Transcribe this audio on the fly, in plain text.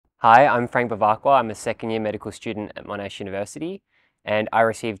Hi, I'm Frank Bavakwa. I'm a second year medical student at Monash University, and I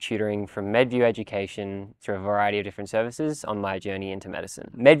received tutoring from MedView Education through a variety of different services on my journey into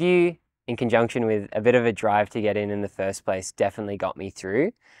medicine. MedView, in conjunction with a bit of a drive to get in the first place, definitely got me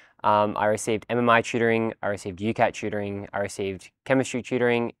through. I received MMI tutoring, I received UCAT tutoring, I received chemistry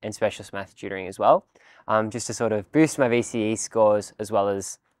tutoring and specialist math tutoring as well, just to sort of boost my VCE scores as well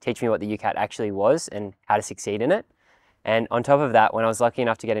as teach me what the UCAT actually was and how to succeed in it. And on top of that, when I was lucky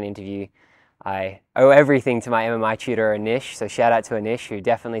enough to get an interview, I owe everything to my MMI tutor, Anish. So shout out to Anish, who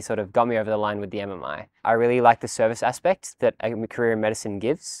definitely sort of got me over the line with the MMI. I really like the service aspect that a career in medicine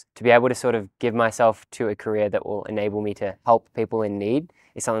gives. To be able to sort of give myself to a career that will enable me to help people in need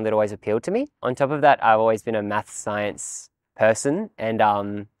is something that always appealed to me. On top of that, I've always been a math science person. And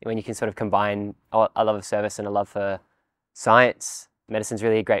when you can sort of combine a love of service and a love for science, medicine's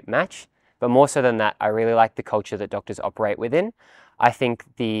really a great match. But more so than that, I really like the culture that doctors operate within. I think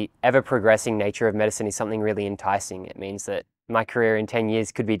the ever-progressing nature of medicine is something really enticing. It means that my career in 10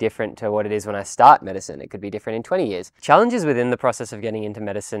 years could be different to what it is when I start medicine. It could be different in 20 years. Challenges within the process of getting into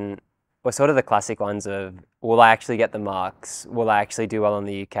medicine were sort of the classic ones of, will I actually get the marks? Will I actually do well on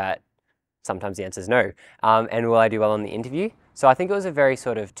the UCAT? Sometimes the answer is no. And will I do well on the interview? So I think it was a very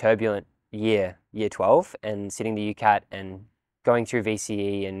sort of turbulent year 12, and sitting the UCAT and going through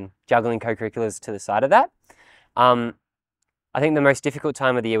VCE and juggling co-curriculars to the side of that. I think the most difficult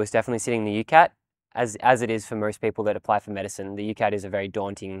time of the year was definitely sitting the UCAT, as it is for most people that apply for medicine. The UCAT is a very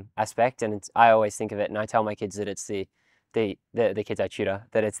daunting aspect, and I always think of it, and I tell my kids that it's the kids I tutor,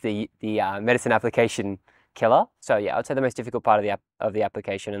 that it's the medicine application killer. So yeah, I'd say the most difficult part of the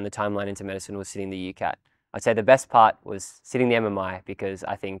application and the timeline into medicine was sitting the UCAT. I'd say the best part was sitting the MMI, because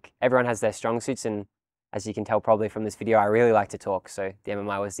I think everyone has their strong suits, and as you can tell probably from this video, I really like to talk, so the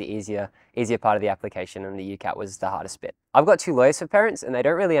MMI was the easier part of the application, and the UCAT was the hardest bit. I've got 2 lawyers for parents, and they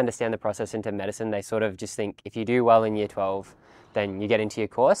don't really understand the process into medicine. They sort of just think if you do well in year 12, then you get into your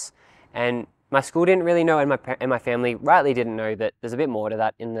course. And my school didn't really know, and my family rightly didn't know, that there's a bit more to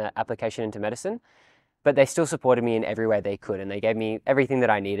that in the application into medicine. But they still supported me in every way they could, and they gave me everything that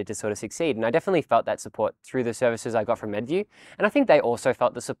I needed to sort of succeed. And I definitely felt that support through the services I got from MedView. And I think they also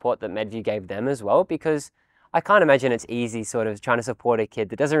felt the support that MedView gave them as well, because I can't imagine it's easy sort of trying to support a kid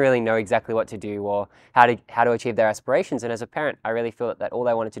that doesn't really know exactly what to do or how to achieve their aspirations. And as a parent, I really feel that all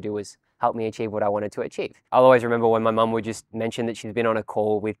they wanted to do was help me achieve what I wanted to achieve. I'll always remember when my mum would just mention that she's been on a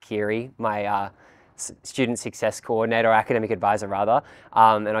call with Kiri, my student success coordinator, or academic advisor rather,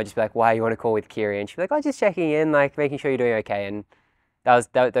 and I'd just be like, why are you on a call with Kiri? And she'd be like, oh, just checking in, like making sure you're doing okay. And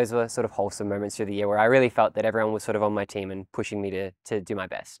those were sort of wholesome moments through the year where I really felt that everyone was sort of on my team and pushing me to do my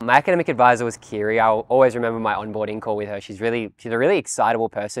best. My academic advisor was Kiri. I'll always remember my onboarding call with her. She's a really excitable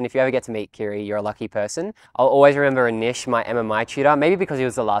person. If you ever get to meet Kiri, you're a lucky person. I'll always remember Anish, my MMI tutor, maybe because he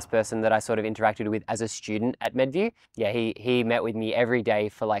was the last person that I sort of interacted with as a student at MedView. Yeah, he met with me every day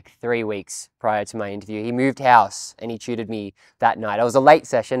for like 3 weeks prior to my interview. He moved house and he tutored me that night. It was a late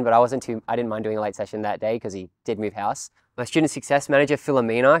session, but I didn't mind doing a late session that day because he did move house. My student success manager,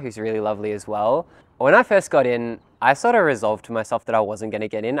 Philomena, who's really lovely as well. When I first got in, I sort of resolved to myself that I wasn't going to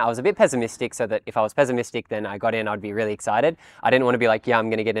get in. I was a bit pessimistic, so that if I was pessimistic, then I got in, I'd be really excited. I didn't want to be like, yeah, I'm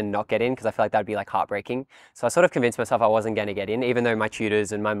going to get in and not get in, because I feel like that'd be like heartbreaking. So I sort of convinced myself I wasn't going to get in, even though my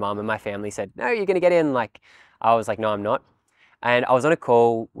tutors and my mum and my family said, no, you're going to get in. Like, I was like, no, I'm not. And I was on a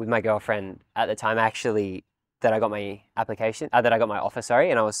call with my girlfriend at the time, actually, that I got my offer,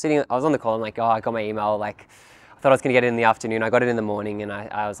 sorry. And I was on the call, I'm like, oh, I got my email, like, I thought I was going to get it in the afternoon. I got it in the morning, and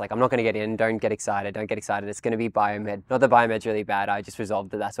I was like, I'm not going to get in. Don't get excited. It's going to be biomed. Not that biomed's really bad. I just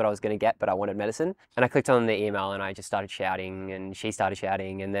resolved that that's what I was going to get, but I wanted medicine. And I clicked on the email and I just started shouting, and she started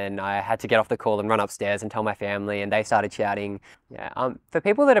shouting. And then I had to get off the call and run upstairs and tell my family, and they started shouting. Yeah. For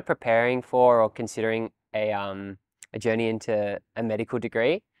people that are preparing for or considering a journey into a medical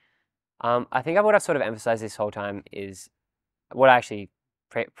degree, I think what I've sort of emphasized this whole time is what I actually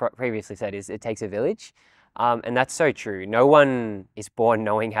previously said is it takes a village. And that's so true. No one is born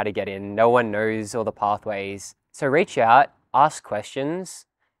knowing how to get in. No one knows all the pathways. So reach out, ask questions,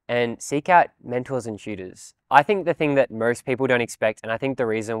 and seek out mentors and tutors. I think the thing that most people don't expect, and I think the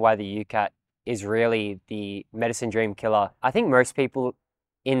reason why the UCAT is really the medicine dream killer, I think most people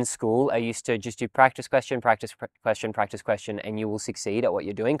in school are used to just do practice question, and you will succeed at what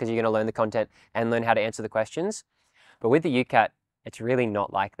you're doing because you're going to learn the content and learn how to answer the questions. But with the UCAT, it's really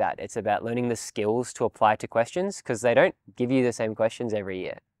not like that. It's about learning the skills to apply to questions, because they don't give you the same questions every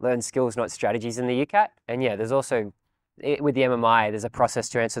year. Learn skills, not strategies, in the UCAT. And yeah, there's also, with the MMI, there's a process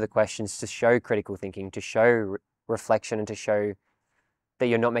to answer the questions, to show critical thinking, to show reflection, and to show that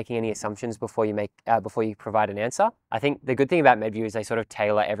you're not making any assumptions before you provide an answer. I think the good thing about MedView is they sort of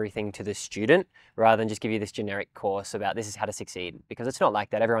tailor everything to the student rather than just give you this generic course about this is how to succeed, because it's not like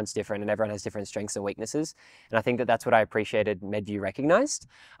that. Everyone's different and everyone has different strengths and weaknesses. And I think that that's what I appreciated MedView recognized.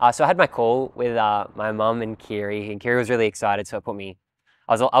 So I had my call with my mum and Kiri was really excited. So it put me,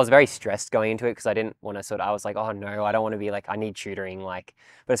 I was very stressed going into it because I didn't want to I was like, oh no, I don't want to be like, I need tutoring, like,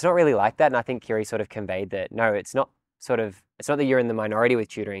 but it's not really like that. And I think Kiri sort of conveyed that, no, it's not that you're in the minority with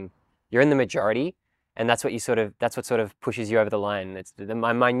tutoring, you're in the majority. And that's what sort of pushes you over the line. It's the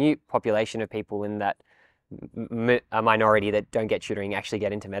minute population of people in that a minority that don't get tutoring actually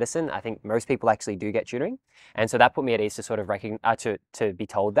get into medicine. I think most people actually do get tutoring. And so that put me at ease to sort of to be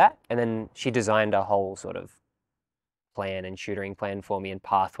told that. And then she designed a whole sort of plan and tutoring plan for me and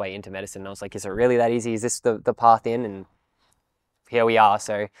pathway into medicine. And I was like, is it really that easy? Is this the path in? And here we are.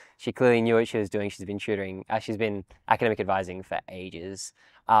 So she clearly knew what she was doing. She's been tutoring. She's been academic advising for ages.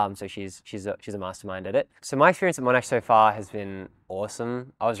 So she's a mastermind at it. So my experience at Monash so far has been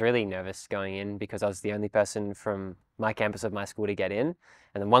awesome. I was really nervous going in because I was the only person from my campus of my school to get in.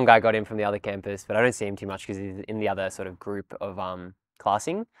 And then one guy got in from the other campus, but I don't see him too much because he's in the other sort of group of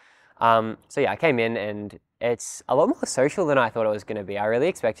classing. So yeah, I came in and it's a lot more social than I thought it was going to be. I really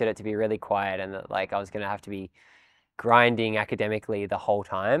expected it to be really quiet and that like I was going to have to be grinding academically the whole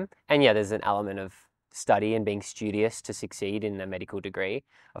time. And yeah, there's an element of study and being studious to succeed in a medical degree,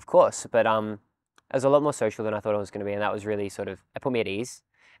 of course. But it was a lot more social than I thought it was going to be. And that was really it put me at ease.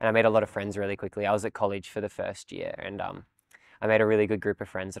 And I made a lot of friends really quickly. I was at college for the first year and I made a really good group of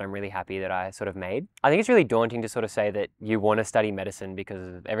friends that I'm really happy that I sort of made. I think it's really daunting to sort of say that you want to study medicine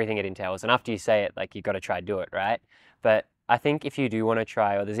because of everything it entails. And after you say it, like, you've got to try to do it, right? But I think if you do want to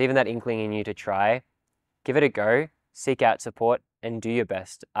try, or there's even that inkling in you to try, give it a go, seek out support and do your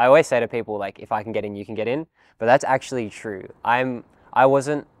best. I always say to people, like, if I can get in, you can get in, but that's actually true. I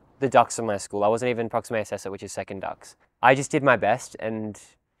wasn't the dux of my school. I wasn't even proximate assessor, which is second dux. I just did my best and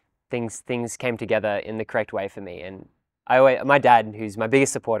things came together in the correct way for me. And my dad, who's my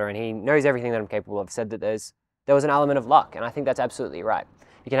biggest supporter and he knows everything that I'm capable of, said that there was an element of luck, and I think that's absolutely right.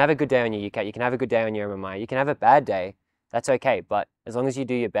 You can have a good day on your UCAT, you can have a good day on your MMI, you can have a bad day, that's okay, but as long as you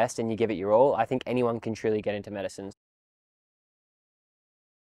do your best and you give it your all, I think anyone can truly get into medicine.